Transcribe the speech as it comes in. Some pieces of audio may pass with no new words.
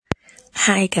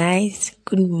Hi guys,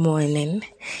 good morning.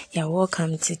 You're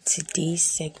welcome to today's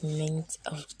segment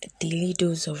of Daily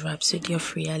Dose of Rhapsody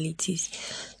of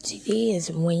Realities. Today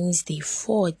is Wednesday,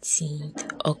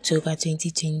 14th October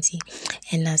 2020,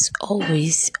 and as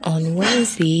always on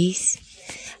Wednesdays,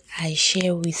 I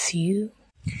share with you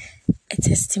a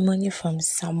testimony from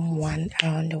someone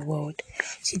around the world.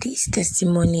 Today's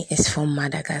testimony is from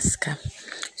Madagascar.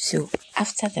 So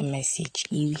after the message,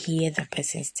 you hear the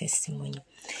person's testimony.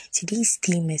 Today's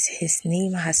theme is His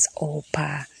Name Has All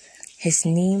Power. His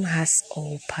name has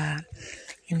all power.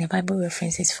 And the Bible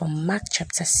reference is from Mark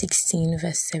chapter 16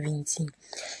 verse 17.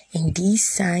 And these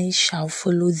signs shall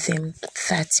follow them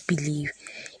that believe.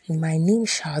 In my name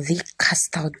shall they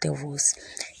cast out devils.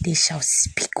 They shall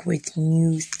speak with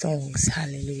new tongues.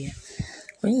 Hallelujah.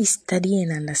 When you study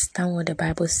and understand what the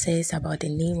Bible says about the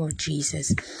name of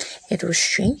Jesus, it will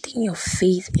strengthen your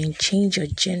faith and change your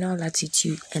general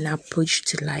attitude and approach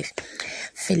to life.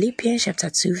 Philippians chapter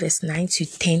 2 verse 9 to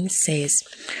 10 says,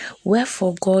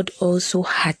 Wherefore God also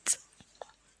hath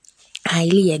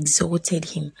highly exalted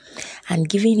him and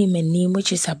given him a name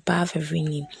which is above every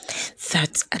name,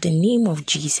 that at the name of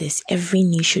Jesus every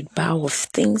knee should bow, of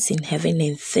things in heaven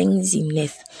and things in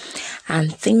earth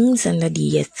and things under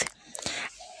the earth.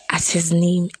 At his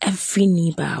name every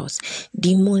knee bows,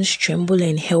 demons tremble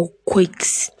and hell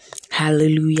quakes.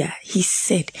 Hallelujah. He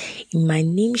said, in my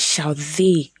name shall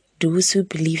they, those who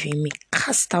believe in me,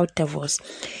 cast out devils.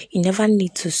 You never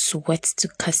need to sweat to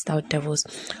cast out devils.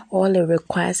 All it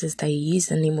requires is that you use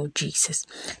the name of Jesus.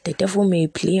 The devil may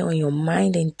play on your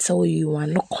mind and tell you are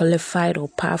not qualified or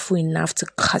powerful enough to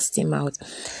cast him out.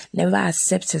 Never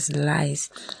accept his lies.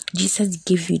 Jesus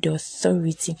gave you the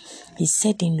authority. He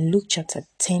said in Luke chapter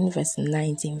 10 verse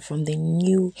 19 from the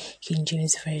New King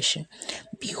James Version,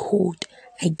 Behold,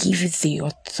 I give you the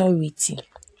authority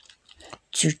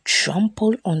to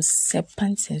trample on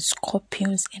serpents and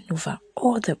scorpions and over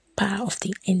all the power of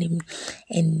the enemy,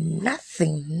 and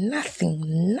nothing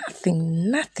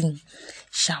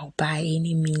shall by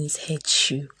any means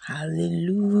hurt you.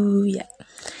 Hallelujah.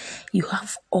 You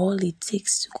have all it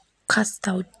takes to cast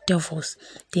out devils.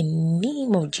 The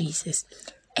name of Jesus.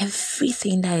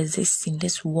 Everything that exists in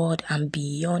this world and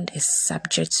beyond is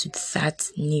subject to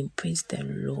that name. Praise the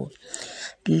Lord.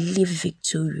 Live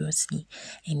victoriously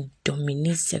and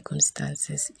dominate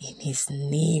circumstances in his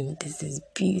name. This is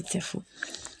beautiful.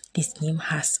 This name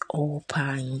has all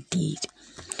power indeed.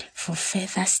 For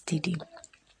further study,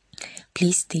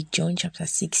 please take John chapter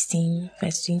 16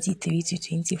 verse 23 to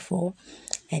 24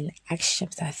 and Acts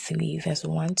chapter 3 verse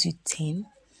 1 to 10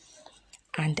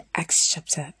 and Acts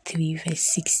chapter 3 verse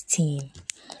 16.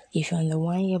 If you're on the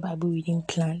 1 year Bible reading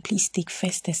plan, please take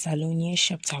 1 Thessalonians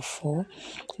chapter 4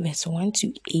 verse 1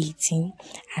 to 18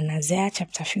 and Isaiah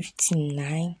chapter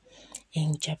 59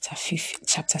 and chapter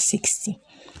 60.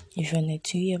 If you're on the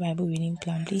 2 year Bible reading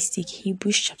plan, please take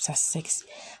Hebrews chapter 6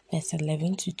 verse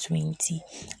 11 to 20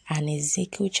 and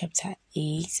Ezekiel chapter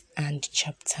 8 and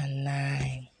chapter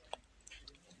 9.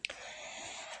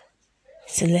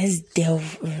 So let's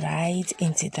delve right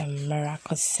into the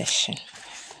miracle session.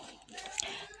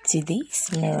 Today's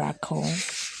miracle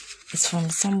is from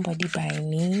somebody by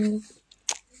name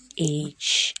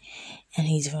H, and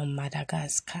he's from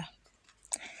Madagascar.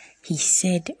 He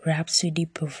said Rhapsody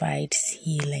provides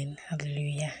healing.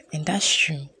 Hallelujah. And that's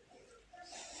true.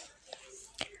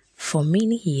 For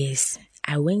many years,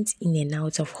 I went in and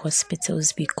out of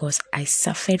hospitals because I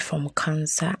suffered from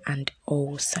cancer and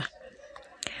ulcer.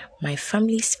 My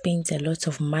family spent a lot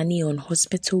of money on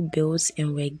hospital bills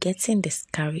and were getting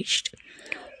discouraged.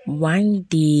 One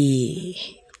day,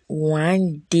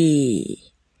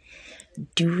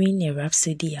 during a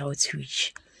Rhapsody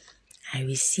outreach, I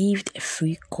received a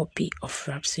free copy of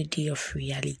Rhapsody of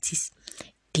Realities.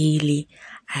 Daily,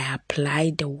 I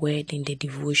applied the word in the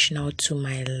devotional to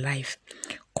my life,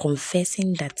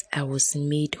 confessing that I was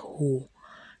made whole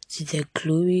to the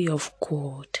glory of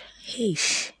God. Hey,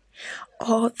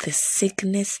 all the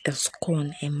sickness is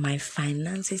gone and my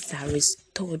finances are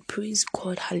restored. Praise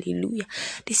God. Hallelujah.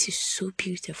 This is so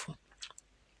beautiful.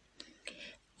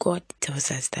 God tells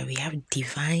us that we have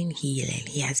divine healing.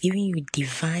 He has given you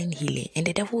divine healing. And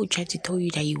the devil will try to tell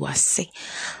you that you are sick.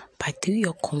 But through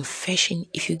your confession,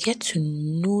 if you get to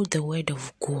know the word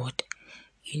of God,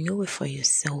 you know it for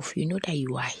yourself. You know that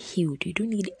you are healed. You don't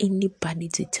need anybody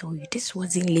to tell you. This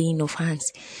wasn't laying of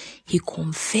hands. He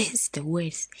confessed the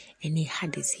words and he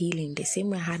had his healing. The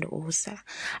same way I had ulcer.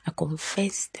 I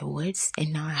confessed the words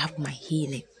and now I have my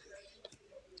healing.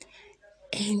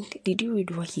 And did you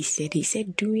read what he said? He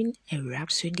said during a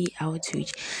Rhapsody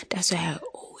outreach. That's why I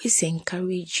always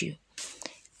encourage you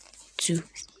to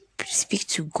speak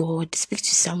to God, speak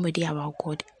to somebody about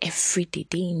God every day,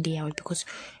 day in, day out, because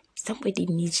somebody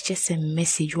needs just a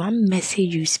message. One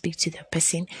message you speak to the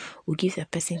person will give the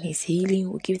person his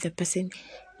healing, will give the person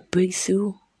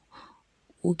breakthrough,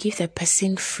 will give the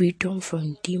person freedom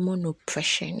from demon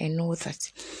oppression and all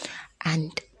that.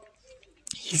 And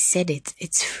he said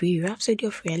it's free. Rhapsody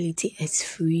of Reality, it's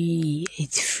free.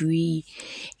 It's free.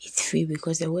 It's free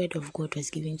because the word of God was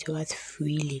given to us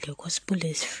freely. The gospel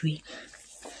is free.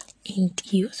 And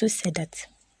he also said that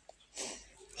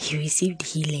he received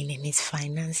healing and his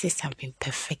finances have been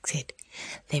perfected.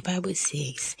 The Bible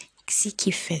says, seek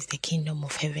ye first the kingdom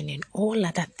of heaven and all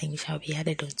other things shall be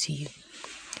added unto you.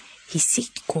 He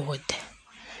seeked God.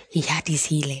 He had his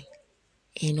healing.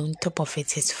 And on top of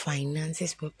it, his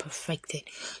finances were perfected.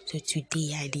 So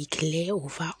today I declare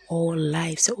over all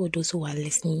lives, all those who are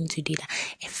listening today, that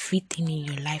everything in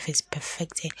your life is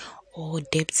perfected. All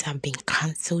debts have been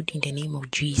cancelled in the name of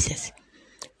Jesus.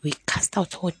 We cast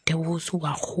out all devils who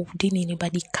are holding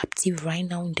anybody captive right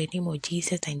now in the name of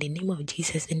Jesus. And in the name of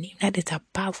Jesus, the name that is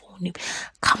above all name,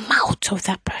 come out of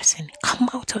that person. Come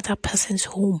out of that person's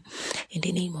home in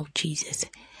the name of Jesus.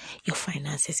 Your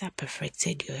finances are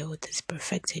perfected. Your health is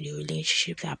perfected. Your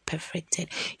relationships are perfected.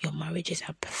 Your marriages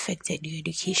are perfected. Your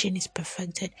education is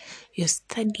perfected. Your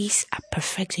studies are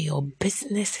perfected. Your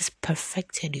business is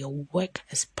perfected. Your work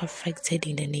is perfected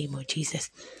in the name of Jesus.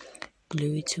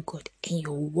 Glory to God. And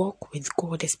your walk with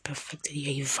God is perfected.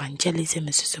 Your evangelism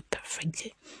is also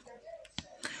perfected.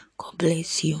 God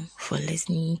bless you for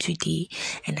listening today.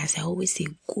 And as I always say,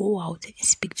 go out and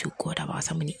speak to God about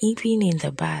somebody. Even in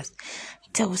the bus,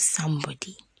 tell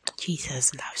somebody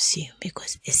Jesus loves you,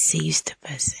 because it saves the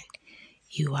person.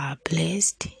 You are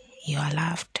blessed. You are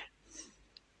loved.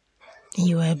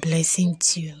 You are a blessing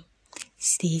too.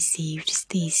 Stay saved.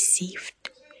 Stay saved.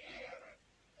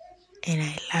 And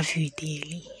I love you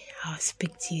dearly. I'll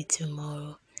speak to you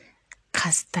tomorrow.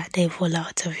 Cast that devil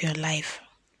out of your life.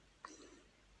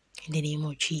 In the name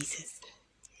of Jesus.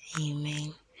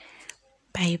 Amen.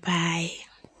 Bye-bye.